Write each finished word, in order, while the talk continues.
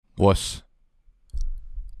What's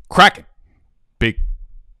cracking, big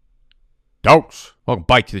dogs? Welcome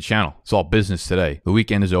back to the channel. It's all business today. The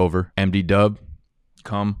weekend is over. MD Dub,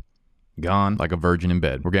 come, gone like a virgin in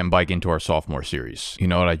bed. We're getting back into our sophomore series. You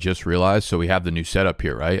know what I just realized? So we have the new setup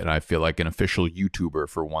here, right? And I feel like an official YouTuber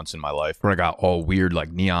for once in my life, where I got all weird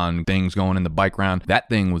like neon things going in the background. That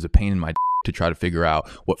thing was a pain in my to try to figure out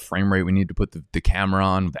what frame rate we need to put the camera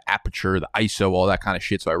on, the aperture, the ISO, all that kind of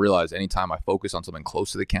shit. So I realized anytime I focus on something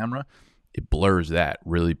close to the camera, it blurs that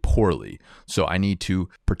really poorly. So I need to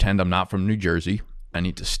pretend I'm not from New Jersey. I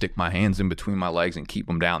need to stick my hands in between my legs and keep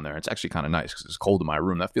them down there. It's actually kind of nice because it's cold in my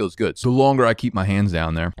room. That feels good. So the longer I keep my hands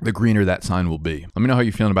down there, the greener that sign will be. Let me know how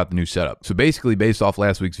you're feeling about the new setup. So basically, based off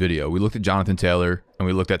last week's video, we looked at Jonathan Taylor and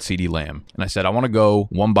we looked at CeeDee Lamb. And I said, I want to go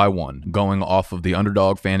one by one, going off of the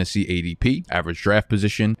Underdog Fantasy ADP, average draft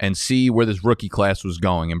position, and see where this rookie class was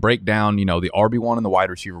going and break down, you know, the RB1 and the wide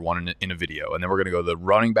receiver 1 in a video. And then we're going to go the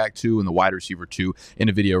running back 2 and the wide receiver 2 in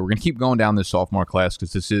a video. We're going to keep going down this sophomore class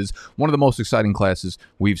because this is one of the most exciting classes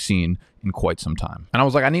we've seen in quite some time. And I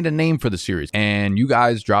was like, I need a name for the series. And you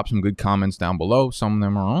guys dropped some good comments down below. Some of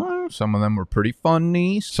them are, some of them were pretty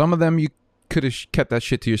funny. Some of them you could have kept that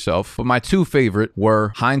shit to yourself. But my two favorite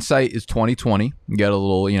were hindsight is 2020. You get a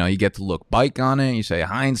little, you know, you get to look bike on it. You say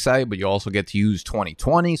hindsight, but you also get to use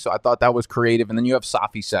 2020. So I thought that was creative. And then you have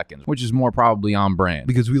Sophie seconds, which is more probably on brand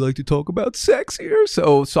because we like to talk about sex here.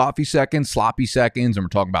 So Sophie seconds, sloppy seconds, and we're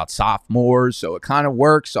talking about sophomores. So it kind of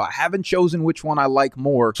works. So I haven't chosen which one I like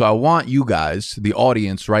more. So I want you guys, the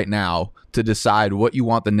audience right now, to decide what you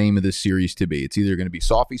want the name of this series to be. It's either going to be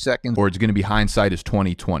Sophie Seconds or it's going to be Hindsight is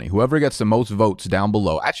 2020. Whoever gets the most votes down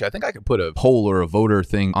below. Actually, I think I could put a poll or a voter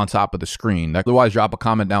thing on top of the screen. Otherwise, drop a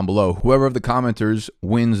comment down below. Whoever of the commenters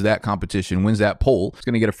wins that competition, wins that poll, is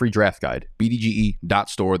going to get a free draft guide.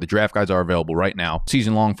 BDGE.store. The draft guides are available right now.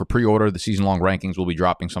 Season long for pre-order. The season long rankings will be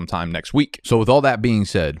dropping sometime next week. So with all that being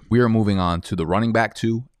said, we are moving on to the running back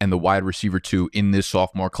 2 and the wide receiver 2 in this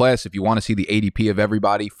sophomore class. If you want to see the ADP of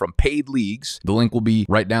everybody from paid leagues, the link will be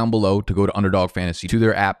right down below to go to Underdog Fantasy, to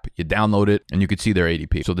their app. You download it and you can see their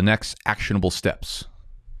ADP. So the next actionable steps: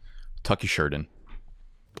 tuck your shirt in,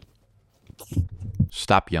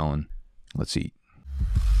 stop yelling, let's eat.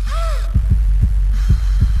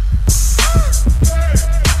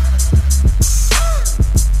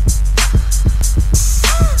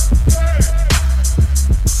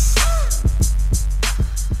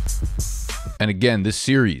 And again, this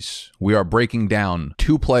series, we are breaking down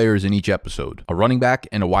 2 players in each episode, a running back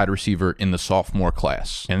and a wide receiver in the sophomore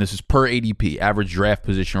class. And this is per ADP, average draft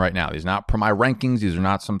position right now. These are not per my rankings. These are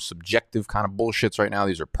not some subjective kind of bullshits right now.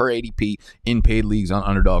 These are per ADP in paid leagues on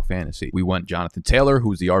Underdog Fantasy. We went Jonathan Taylor, who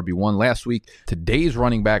was the RB1 last week. Today's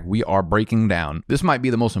running back, we are breaking down. This might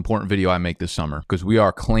be the most important video I make this summer because we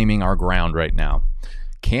are claiming our ground right now.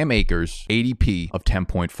 Cam Akers, ADP of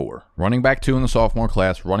 10.4. Running back 2 in the sophomore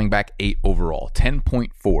class, running back 8 overall,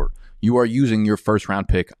 10.4. You are using your first round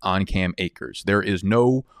pick on Cam Akers. There is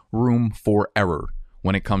no room for error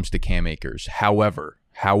when it comes to Cam Akers. However,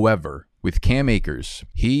 with Cam Akers,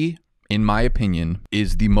 he, in my opinion,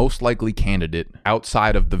 is the most likely candidate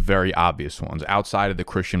outside of the very obvious ones, outside of the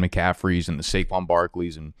Christian McCaffreys and the Saquon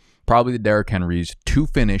Barkleys and probably the Derrick Henrys, to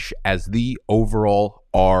finish as the overall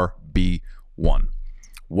RB1.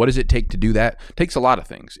 What does it take to do that? It takes a lot of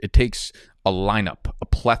things. It takes a lineup, a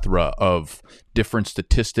plethora of different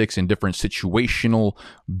statistics and different situational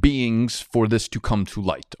beings for this to come to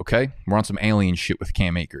light, okay? We're on some alien shit with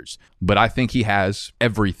Cam Akers. But I think he has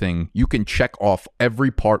everything. You can check off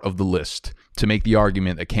every part of the list to make the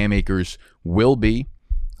argument that Cam Akers will be,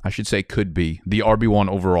 I should say could be, the RB1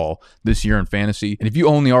 overall this year in fantasy. And if you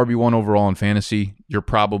own the RB1 overall in fantasy, you're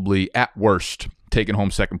probably, at worst, taking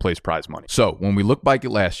home second place prize money. So when we look back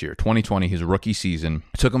at last year, 2020, his rookie season,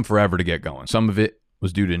 it took him forever to get going. Some of it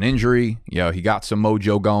was due to an injury. You know, he got some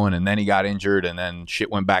mojo going and then he got injured and then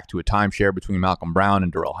shit went back to a timeshare between Malcolm Brown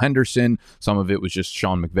and Darrell Henderson. Some of it was just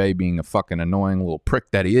Sean McVay being a fucking annoying little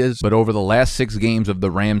prick that he is. But over the last 6 games of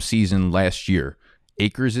the Rams season last year,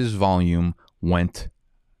 Akers' volume went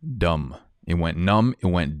dumb. It went numb. It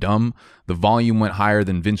went dumb. The volume went higher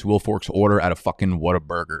than Vince Wilfork's order at a fucking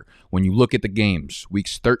Whataburger. When you look at the games,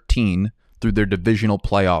 weeks 13 through their divisional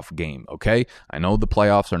playoff game, okay? I know the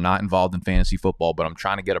playoffs are not involved in fantasy football, but I'm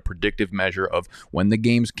trying to get a predictive measure of when the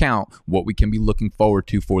games count, what we can be looking forward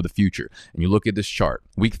to for the future. And you look at this chart,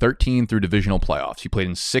 week 13 through divisional playoffs. He played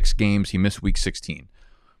in 6 games. He missed week 16.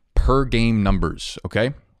 Per game numbers,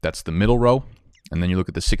 okay? That's the middle row. And then you look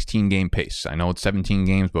at the 16-game pace. I know it's 17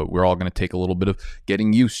 games, but we're all going to take a little bit of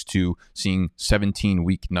getting used to seeing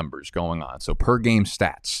 17-week numbers going on. So per game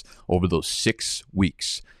stats over those 6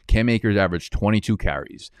 weeks, Cam Akers averaged 22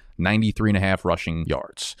 carries, 93.5 rushing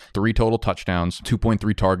yards, 3 total touchdowns,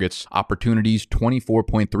 2.3 targets, opportunities,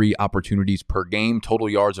 24.3 opportunities per game, total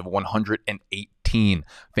yards of 118,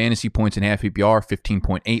 fantasy points in half PPR,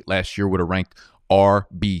 15.8. Last year would have ranked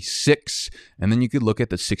RB6. And then you could look at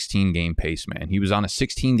the 16-game pace, man. He was on a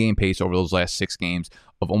 16-game pace over those last 6 games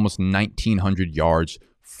of almost 1,900 yards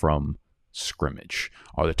from scrimmage.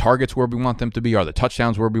 Are the targets where we want them to be? Are the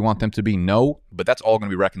touchdowns where we want them to be? No, but that's all going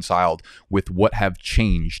to be reconciled with what have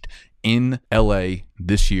changed in LA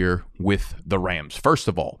this year with the Rams. First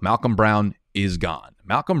of all, Malcolm Brown is gone.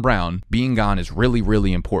 Malcolm Brown being gone is really,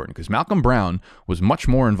 really important because Malcolm Brown was much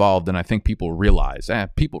more involved than I think people realize.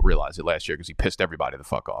 People realized it last year because he pissed everybody the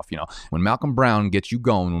fuck off. You know, when Malcolm Brown gets you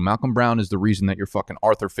going, when Malcolm Brown is the reason that you're fucking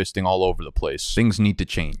Arthur fisting all over the place, things need to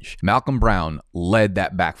change. Malcolm Brown led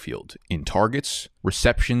that backfield in targets,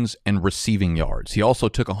 receptions, and receiving yards. He also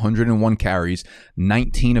took 101 carries,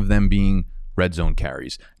 19 of them being red zone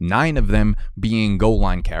carries, 9 of them being goal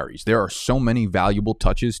line carries. There are so many valuable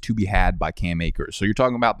touches to be had by Cam Akers. So you're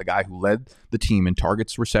talking about the guy who led the team in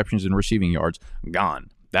targets, receptions, and receiving yards, gone.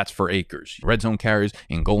 That's for Akers. Red zone carries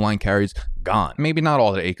and goal line carries, gone. Maybe not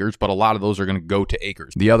all to Akers, but a lot of those are going to go to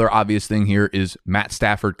Akers. The other obvious thing here is Matt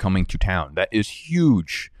Stafford coming to town. That is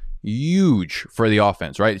huge for the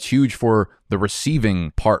offense, right? It's huge for the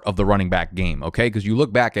receiving part of the running back game, okay? Because you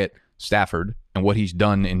look back at Stafford and what he's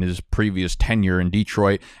done in his previous tenure in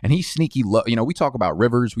Detroit, and he's sneaky. We talk about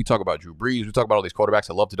Rivers, we talk about Drew Brees, we talk about all these quarterbacks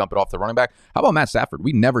that love to dump it off the running back. How about Matt Stafford?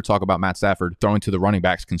 We never talk about Matt Stafford throwing to the running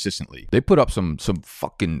backs consistently. They put up some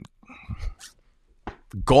fucking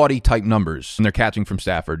gaudy type numbers and they're catching from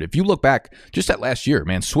Stafford. If you look back just at last year,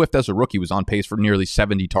 man, Swift as a rookie was on pace for nearly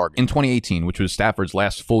 70 targets. In 2018, which was Stafford's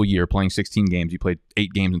last full year playing 16 games, he played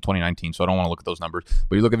 8 games in 2019, so I don't want to look at those numbers.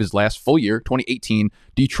 But you look at his last full year, 2018,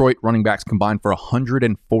 Detroit running backs combined for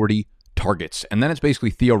 140 targets. And then it's basically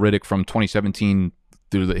Theo Riddick from 2017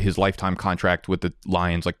 through his lifetime contract with the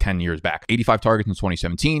Lions like 10 years back. 85 targets in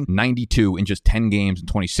 2017, 92 in just 10 games in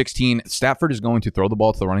 2016. Stafford is going to throw the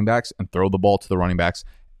ball to the running backs and throw the ball to the running backs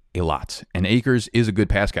a lot. And Akers is a good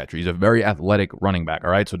pass catcher. He's a very athletic running back,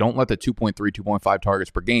 all right? So don't let the 2.3, 2.5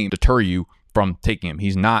 targets per game deter you from taking him.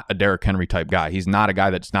 He's not a Derrick Henry type guy. He's not a guy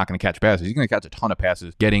that's not going to catch passes. He's going to catch a ton of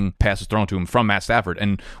passes, getting passes thrown to him from Matt Stafford.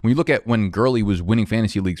 And when you look at when Gurley was winning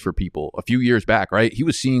fantasy leagues for people a few years back, right, he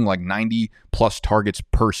was seeing like 90 plus targets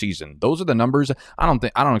per season. Those are the numbers. I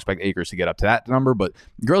don't expect Akers to get up to that number, but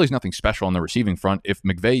Gurley's nothing special on the receiving front. If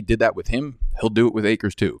McVay did that with him, he'll do it with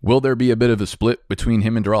Akers too. Will there be a bit of a split between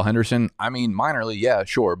him and Darrell Henderson? I mean, minorly, yeah,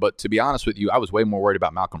 sure. But to be honest with you, I was way more worried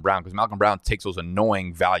about Malcolm Brown because Malcolm Brown takes those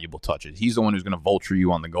annoying, valuable touches. He's the one who's going to vulture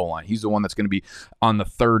you on the goal line. He's the one that's going to be on the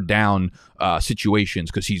third down situations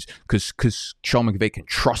because Sean McVay can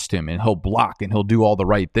trust him and he'll block and he'll do all the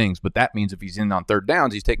right things. But that means if he's in on third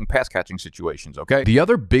downs, he's taking pass catching situations, okay? The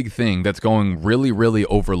other big thing that's going really, really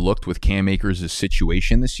overlooked with Cam Akers'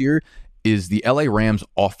 situation this year is the LA Rams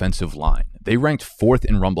offensive line. They ranked 4th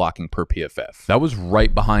in run blocking per PFF. That was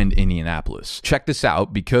right behind Indianapolis. Check this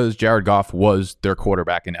out, because Jared Goff was their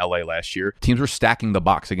quarterback in LA last year, teams were stacking the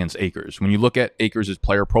box against Akers. When you look at Akers'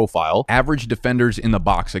 player profile, average defenders in the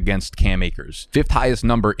box against Cam Akers, 5th highest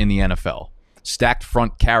number in the NFL. Stacked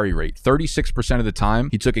front carry rate, 36% of the time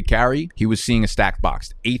he took a carry, he was seeing a stacked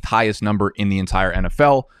box. 8th highest number in the entire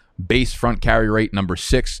NFL. Base front carry rate, number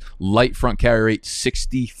 6. Light front carry rate,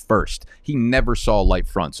 61st. He never saw light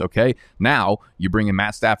fronts, okay? Now, you bring in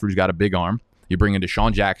Matt Stafford, who's got a big arm. You bring in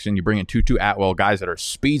Deshaun Jackson. You bring in Tutu Atwell, guys that are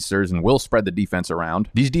speedsters and will spread the defense around.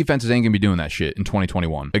 These defenses ain't going to be doing that shit in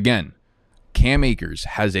 2021. Again, Cam Akers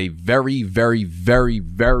has a very, very, very,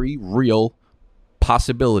 very real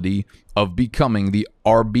possibility of becoming the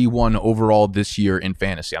RB1 overall this year in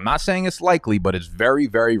fantasy. I'm not saying it's likely, but it's very,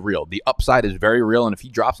 very real. The upside is very real, and if he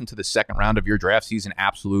drops into the second round of your drafts, he's an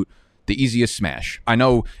absolute, the easiest smash. I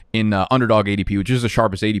know in Underdog ADP, which is the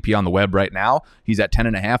sharpest ADP on the web right now, he's at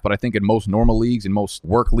 10.5, but I think in most normal leagues, in most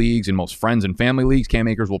work leagues, in most friends and family leagues, Cam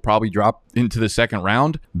Akers will probably drop into the second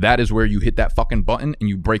round. That is where you hit that fucking button and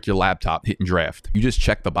you break your laptop hitting draft. You just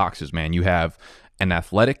check the boxes, man. You have an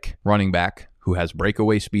athletic running back who has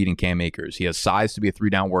breakaway speed in Cam Akers. He has size to be a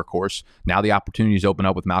 3-down workhorse. Now the opportunities open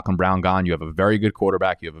up with Malcolm Brown gone. You have a very good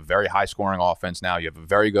quarterback. You have a very high-scoring offense now. You have a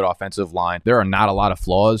very good offensive line. There are not a lot of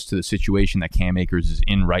flaws to the situation that Cam Akers is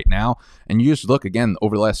in right now. And you just look, again,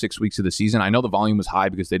 over the last 6 weeks of the season, I know the volume was high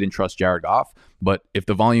because they didn't trust Jared Goff, But if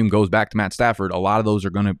the volume goes back to Matt Stafford, a lot of those are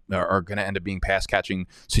gonna end up being pass catching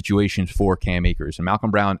situations for Cam Akers. And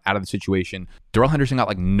Malcolm Brown out of the situation. Darrell Henderson got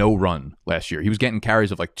like no run last year. He was getting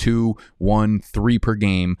carries of like 2, 1, 3 per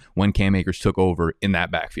game when Cam Akers took over in that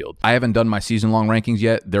backfield. I haven't done my season-long rankings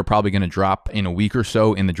yet. They're probably going to drop in a week or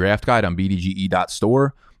so in the draft guide on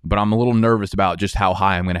bdge.store. But I'm a little nervous about just how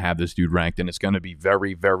high I'm going to have this dude ranked, and it's going to be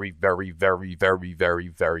very, very, very, very, very, very,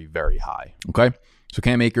 very, very high. Okay? So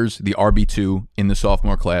Cam Akers, the RB2 in the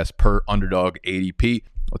sophomore class per Underdog ADP.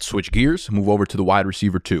 Let's switch gears, move over to the wide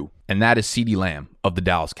receiver 2. And that is CeeDee Lamb of the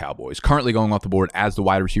Dallas Cowboys, currently going off the board as the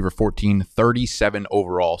wide receiver 14, 37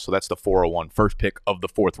 overall. So that's the 401 first pick of the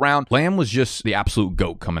 4th round. Lamb was just the absolute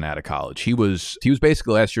GOAT coming out of college. He was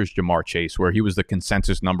basically last year's Jamar Chase, where he was the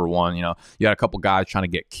consensus number 1. You know, you had a couple guys trying to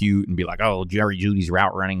get cute and be like, oh, Jerry Jeudy's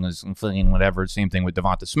route running is whatever. Same thing with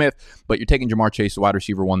Devonta Smith. But you're taking Jamar Chase, the wide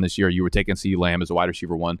receiver 1 this year. You were taking CeeDee Lamb as the wide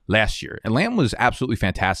receiver 1 last year. And Lamb was absolutely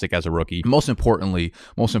fantastic as a rookie. Most importantly,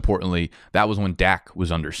 that was when Dak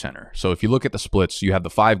was under center. So if you look at the splits, you have the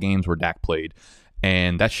 5 games where Dak played,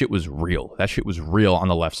 and that shit was real. That shit was real on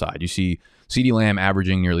the left side. You see CeeDee Lamb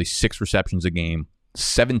averaging nearly 6 receptions a game,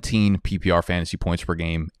 17 PPR fantasy points per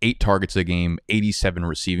game, 8 targets a game, 87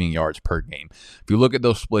 receiving yards per game. If you look at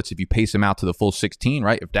those splits, if you pace them out to the full 16,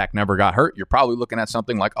 right, if Dak never got hurt, you're probably looking at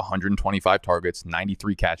something like 125 targets,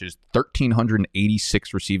 93 catches,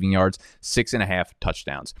 1,386 receiving yards, 6.5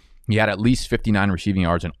 touchdowns. He had at least 59 receiving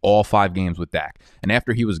yards in all 5 games with Dak. And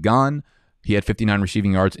after he was gone, he had 59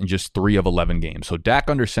 receiving yards in just 3 of 11 games. So Dak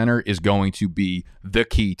under center is going to be the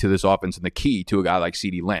key to this offense and the key to a guy like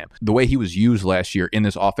CeeDee Lamb. The way he was used last year in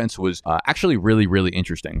this offense was actually really, really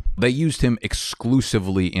interesting. They used him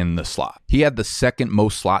exclusively in the slot. He had the 2nd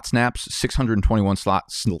most slot snaps, 621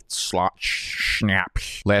 slot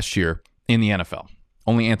snaps last year in the NFL.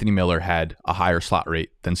 Only Anthony Miller had a higher slot rate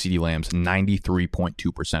than CeeDee Lamb's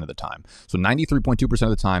 93.2% of the time. So 93.2% of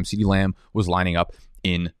the time, CeeDee Lamb was lining up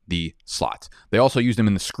in the slot. They also used him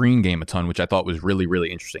in the screen game a ton, which I thought was really, really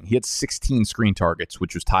interesting. He had 16 screen targets,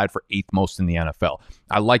 which was tied for 8th most in the NFL.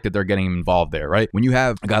 I like that they're getting him involved there, right? When you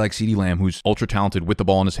have a guy like CeeDee Lamb, who's ultra talented with the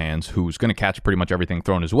ball in his hands, who's going to catch pretty much everything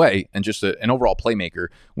thrown his way, and just an overall playmaker,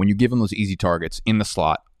 when you give him those easy targets in the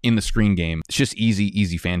slot, in the screen game, it's just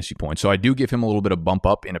easy fantasy points. So I do give him a little bit of bump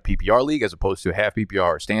up in a PPR league as opposed to a half PPR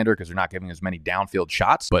or standard because they're not giving as many downfield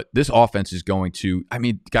shots. But this offense is going to, I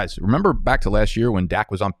mean, guys, remember back to last year when Dak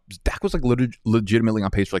was like legitimately on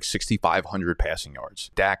pace for like 6,500 passing yards.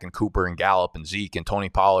 Dak and Cooper and Gallup and Zeke and Tony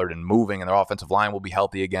Pollard and moving, and their offensive line will be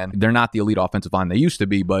healthy again. They're not the elite offensive line they used to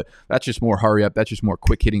be, but that's just more hurry up. That's just more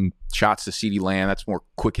quick hitting shots to CeeDee Lamb. That's more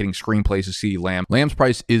quick hitting screenplays to CeeDee Lamb. Lamb's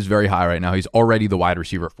price is very high right now. He's already the wide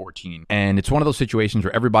receiver 14. And it's one of those situations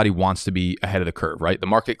where everybody wants to be ahead of the curve, right? The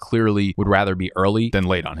market clearly would rather be early than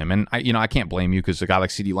late on him. And I can't blame you because a guy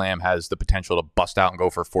like CeeDee Lamb has the potential to bust out and go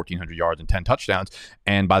for 1,400 yards and 10 touchdowns.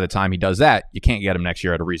 And by the time he does that, you can't get him next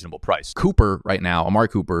year at a reasonable price. Cooper right now, Amari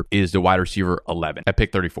Cooper, is the wide receiver 11 at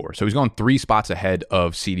pick 34. So he's going 3 spots ahead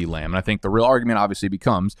of CeeDee Lamb. And I think the real argument obviously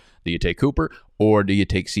becomes, do you take Cooper or do you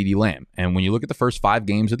take CeeDee Lamb? And when you look at the first 5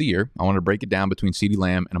 games of the year, I want to break it down between CeeDee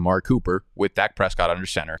Lamb and Amari Cooper with Dak Prescott under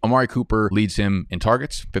center. Amari Cooper leads him in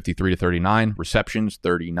targets, 53 to 39, receptions,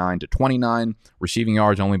 39 to 29, receiving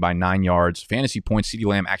yards only by 9 yards. Fantasy points, CeeDee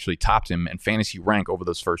Lamb actually topped him, and fantasy rank over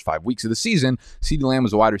those first 5 weeks of the season, CeeDee Lamb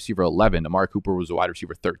was a wide receiver 11, Amari Cooper was a wide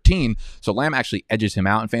receiver 13. So Lamb actually edges him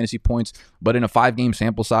out in fantasy points, but in a 5-game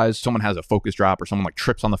sample size, someone has a focus drop or someone like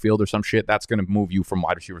trips on the field or some shit, that's going to move you from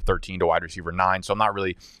wide receiver 13 to wide receiver 9. So I'm not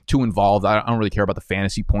really too involved. I don't really care about the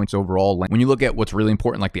fantasy points overall. When you look at what's really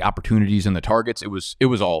important, like the opportunities and the targets, it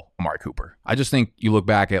was all Amari Cooper. I just think you look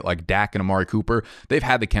back at like Dak and Amari Cooper, they've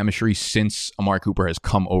had the chemistry since Amari Cooper has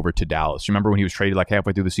come over to Dallas. Remember when he was traded like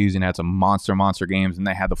halfway through the season, had some monster games, and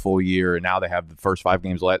they had the full year, and now they have the first 5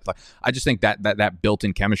 games left. Like, I just think that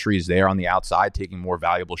built-in chemistry is there on the outside, taking more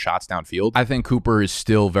valuable shots downfield. I think Cooper is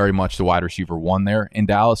still very much the wide receiver 1 there in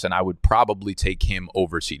Dallas, and I would probably take him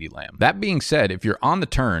over CeeDee Lamb. That being said, if you're on the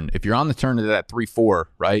turn to that 3-4,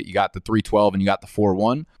 right? You got the 3-12 and you got the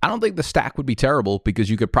 4-1. I don't think the stack would be terrible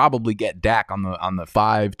because you could probably get Dak on the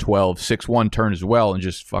 5-12, 6-1 turn as well and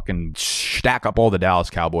just fucking stack up all the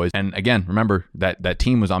Dallas Cowboys. And again, remember that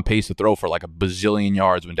team was on pace to throw for like a bazillion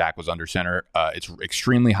yards when Dak was under center. It's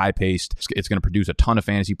extremely high paced. It's going to produce a ton of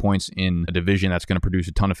fantasy points in a division that's going to produce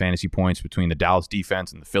a ton of fantasy points between the Dallas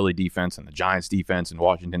defense and the Philly defense and the Giants defense, and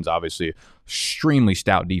Washington's obviously extremely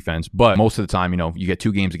stout defense, but most of the time, you get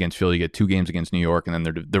 2 games against Philly, you get 2 games against New York, and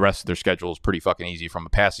then the rest of their schedule is pretty fucking easy from a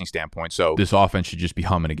passing standpoint. So this offense should just be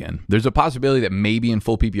humming again. There's a possibility that maybe in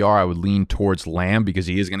full PPR, I would lean towards Lamb because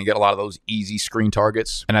he is going to get a lot of those easy screen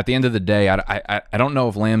targets. And at the end of the day, I don't know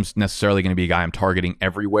if Lamb's necessarily going to be a guy I'm targeting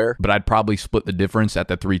everywhere, but I'd probably split the difference at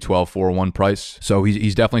the 312, 401 price. So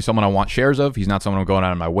he's definitely someone I want shares of. He's not someone I'm going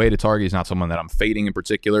out of my way to target. He's not someone that I'm fading in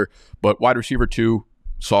particular, but wide receiver 2,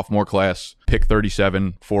 sophomore class, pick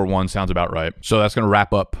 37, 4-1 sounds about right. So that's going to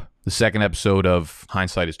wrap up the second episode of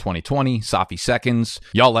Hindsight is 2020, Safi Seconds.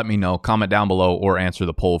 Y'all let me know, comment down below, or answer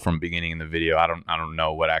the poll from beginning in the video. I don't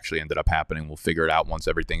know what actually ended up happening. We'll figure it out once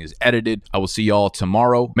everything is edited. I will see y'all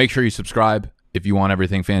tomorrow. Make sure you subscribe if you want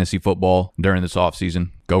everything fantasy football during this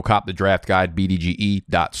offseason. Go cop the draft guide,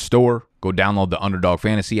 bdge.store. Go download the Underdog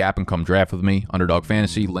Fantasy app and come draft with me. Underdog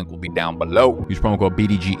Fantasy, link will be down below. Use promo code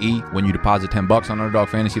BDGE. When you deposit $10 on Underdog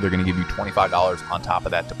Fantasy, they're going to give you $25 on top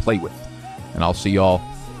of that to play with. And I'll see y'all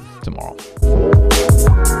tomorrow.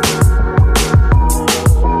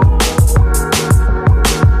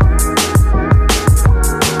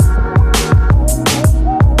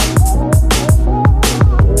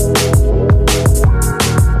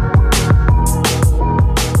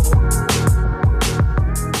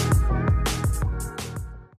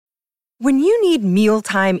 When you need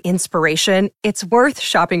mealtime inspiration, it's worth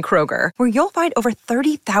shopping Kroger, where you'll find over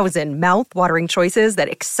 30,000 mouth-watering choices that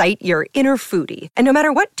excite your inner foodie. And no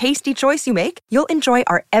matter what tasty choice you make, you'll enjoy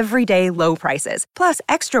our everyday low prices, plus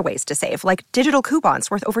extra ways to save, like digital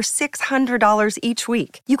coupons worth over $600 each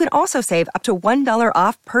week. You can also save up to $1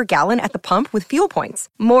 off per gallon at the pump with fuel points.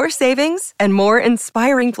 More savings and more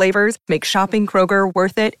inspiring flavors make shopping Kroger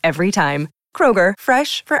worth it every time. Kroger,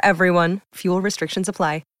 fresh for everyone. Fuel restrictions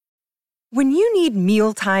apply. When you need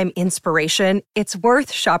mealtime inspiration, it's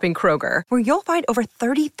worth shopping Kroger, where you'll find over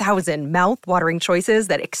 30,000 mouth-watering choices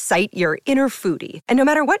that excite your inner foodie. And no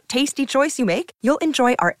matter what tasty choice you make, you'll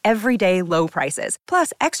enjoy our everyday low prices,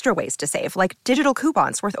 plus extra ways to save, like digital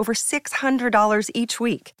coupons worth over $600 each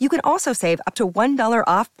week. You can also save up to $1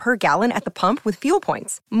 off per gallon at the pump with fuel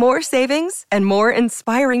points. More savings and more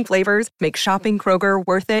inspiring flavors make shopping Kroger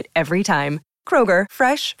worth it every time. Kroger,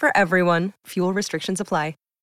 fresh for everyone. Fuel restrictions apply.